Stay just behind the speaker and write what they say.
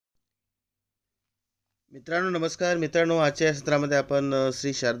मित्रांनो नमस्कार मित्रांनो, आजच्या या सत्रामध्ये आपण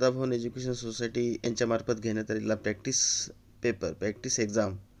श्री शारदा भवन एज्युकेशन सोसायटी यांच्यामार्फत घेण्यात आलेला प्रॅक्टिस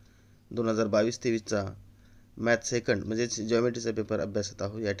एक्झाम 2022-23चा मॅथ सेकंड म्हणजेच जिओमेट्रीचा पेपर अभ्यासत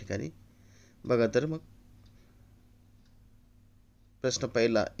आहोत. या ठिकाणी बघा तर मग प्रश्न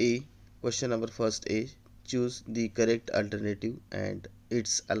पहिला ए, question number first A, choose the correct alternative and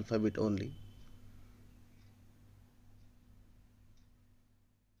it's alphabet only.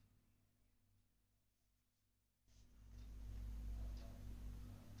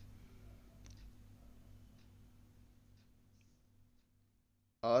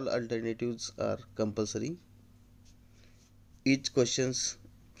 All alternatives are compulsory. Each questions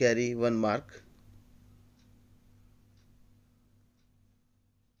carry 1 mark.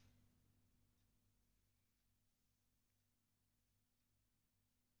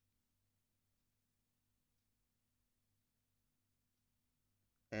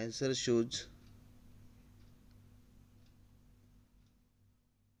 Answer shows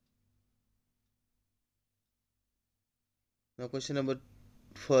now question number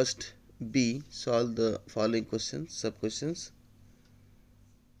first B, solve the following questions, sub questions.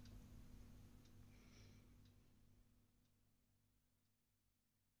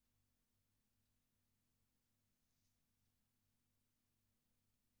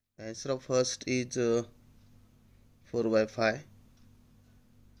 Answer of first is 4 by 5.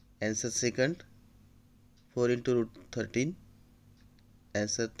 Answer second 4 into root 13.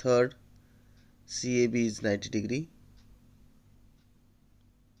 Answer third CAB is 90 degree.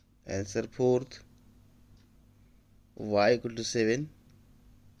 Answer fourth y equal to 7.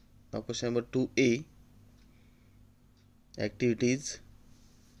 Now question number 2A, activities.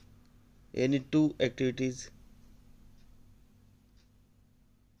 Any two activities.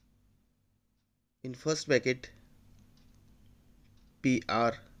 In first bracket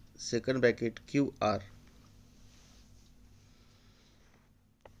PR, second bracket QR.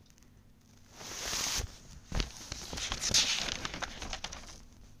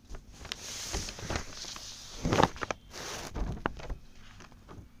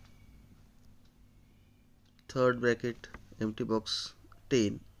 Third bracket empty box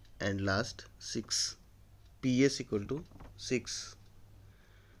 10 and last 6. PS equal to 6.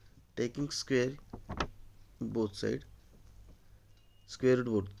 Taking square both side, square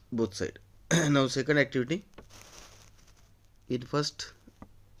root both side. Now second activity. In first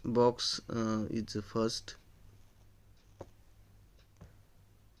box is first.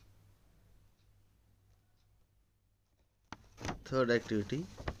 Third activity,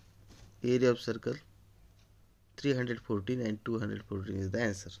 area of circle 314 and 214 is the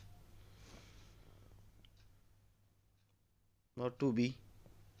answer. Now 2B,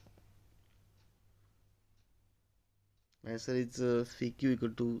 answer is PQ equal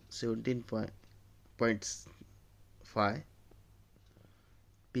to 17.5,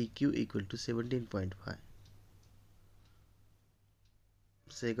 PQ equal to 17.5.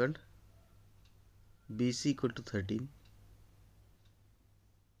 Second, BC equal to 13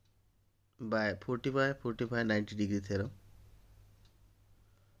 by 45 90 degree theorem.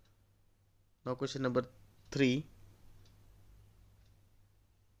 Now question number 3,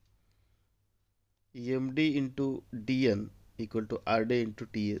 MD into DN equal to RD into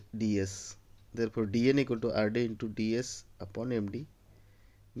DS. Therefore DN equal to RD into DS upon MD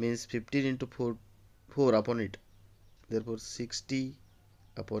means 15 into 4 upon 8. Therefore 60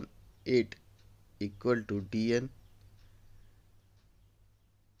 upon 8 equal to DN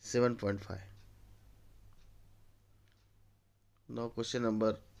 7.5. Now question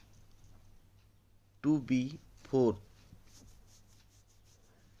number 2B4,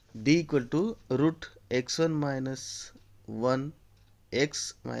 D equal to root x1 minus 1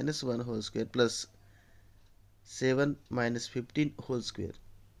 x minus 1 whole square plus 7 minus 15 whole square.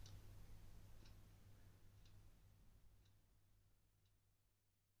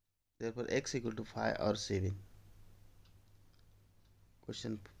 Therefore x equal to 5 or 7.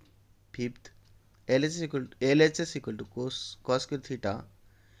 Question fifth, LHS equal to cos square theta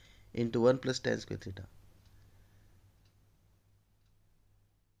into 1 plus tan square theta.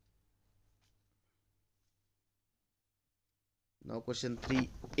 Now question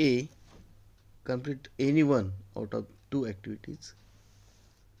 3A, complete any one out of two activities.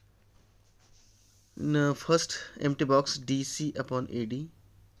 In first empty box DC upon AD,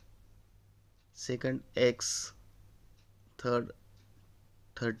 second X, third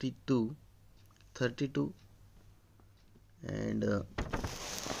 32 and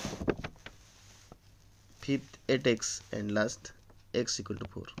fifth 8x and last x equal to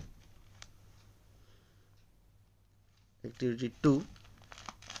 4. Activity 2,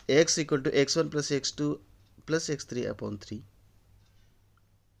 x equal to x1 plus x2 plus x3 upon 3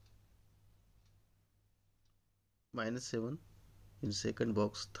 minus 7 in second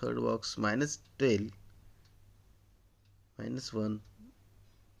box, third box minus 12 minus 1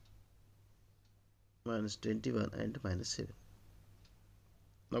 minus 21 and minus 7.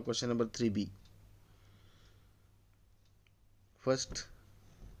 Now question number 3b. First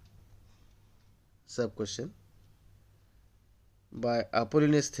sub question. By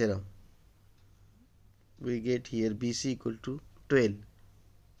Apollonius theorem we get here BC equal to 12.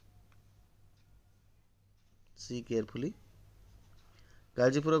 See carefully.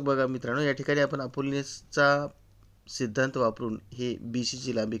 काळजीपूर्वक बघा मित्रांनो, या ठिकाणी आपण अपोलिनियसचा सिद्धांत वापरून हे BC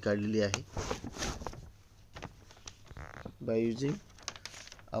ची लांबी काढलेली आहे. By using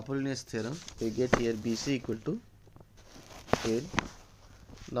Apollonius theorem we get here BC equal to 12.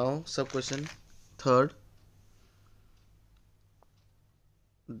 Now sub question third.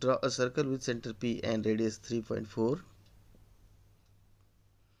 Draw a circle with center P and radius 3.4.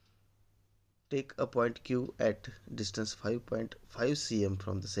 Take a point Q at distance 5.5 cm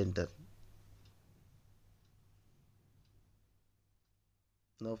from the center.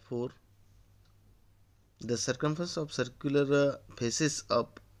 Now 4. The circumference of circular faces of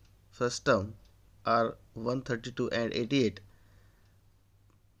first term are 132 and 88.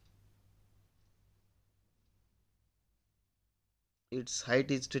 Its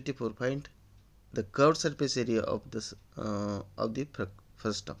height is 24. Find the curved surface area of the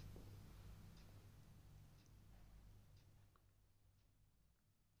first term.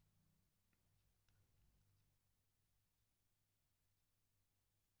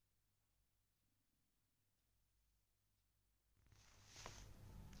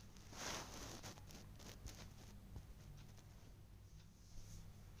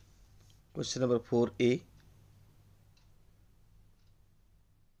 Question number 4a.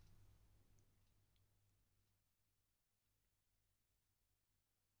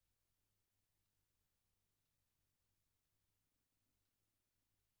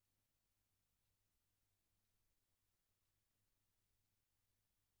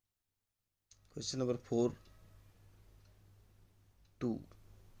 Question number 4.2.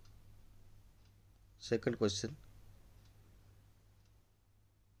 Second question.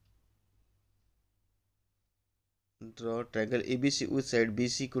 Draw triangle ABC with side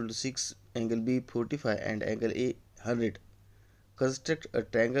BC equal to 6, angle B 45 and angle A 100. Construct a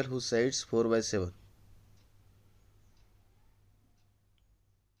triangle whose sides 4 by 7.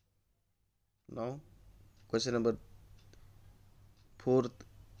 Now question number 4th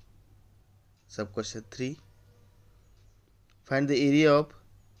sub question 3. Find the area of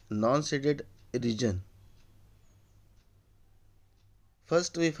non-shaded region.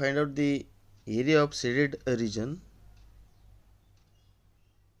 First we find out the area of shaded region.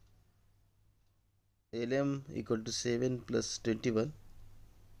 LM equal to 7 plus 21.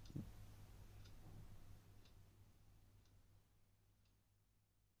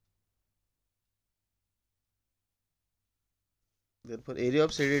 Therefore area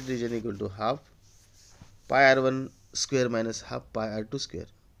of shaded region equal to half pi r1 square minus half pi r2 square.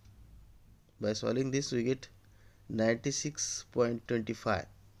 By solving this we get 96.25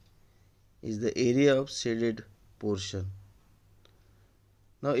 is the area of shaded portion.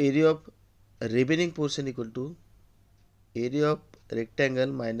 Now area of remaining portion equal to area of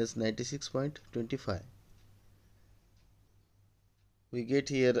rectangle minus 96.25. We get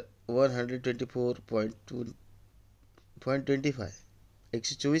here 124.25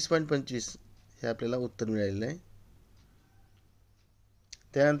 124.25 हे आपल्याला उत्तर मिळालेलं आहे.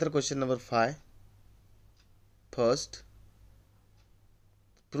 त्यानंतर question number 5. First,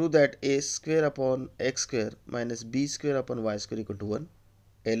 prove that a square upon x square minus b square upon y square equal to 1.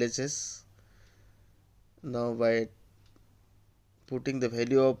 LHS. Now by putting the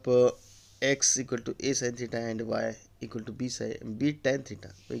value of x equal to a sin theta and y equal to b tan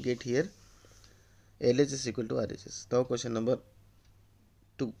theta, we get here LHS equal to RHS. Now question number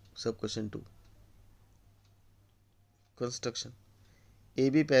 2, sub question 2. Construction.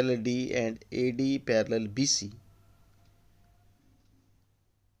 AB parallel D and AD parallel BC.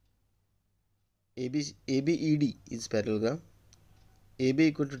 ABED is parallelogram. AB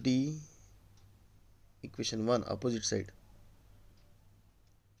equal to D, equation 1, opposite side.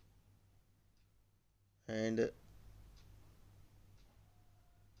 And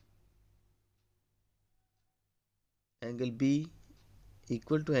angle B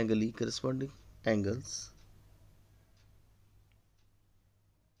equal to angle E, corresponding angles.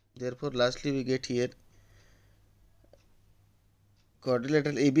 Therefore lastly we get here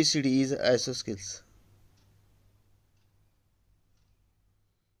quadrilateral ABCD is isosceles.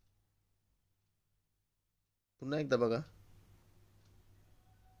 पुन्हा एकदा बघा.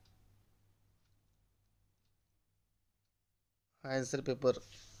 हा answer paper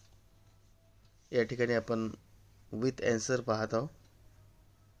या ठिकाणी आपण with answer पाहत आहोत.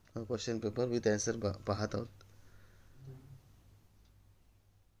 Question paper with answer पाहत आहोत.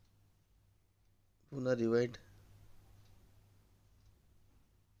 पुन्हा रिवाइंड.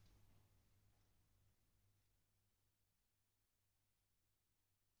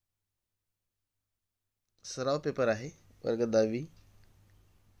 सराव पेपर आहे वर्ग 10वी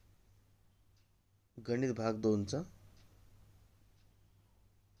गणित भाग 2चा.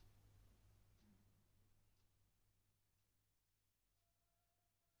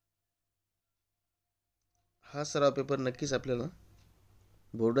 हा सराव पेपर नक्कीच आपल्याला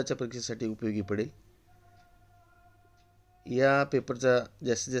बोर्डाच्या परीक्षेसाठी उपयोगी पडेल. या पेपरचा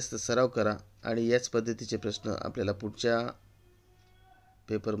जास्तीत जास्त सराव करा आणि याच पद्धतीचे प्रश्न आपल्याला पुढच्या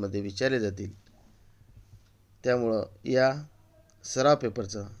पेपरमध्ये विचारले जातील. त्यामुळं या सराव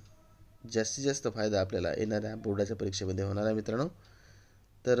पेपरचा जास्तीत जास्त फायदा आपल्याला येणाऱ्या बोर्डाच्या परीक्षेमध्ये होणार आहे मित्रांनो.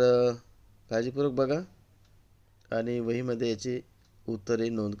 तर काळजीपूर्वक बघा आणि वहीमध्ये याची उत्तरे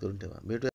नोंद करून ठेवा. भेटूया.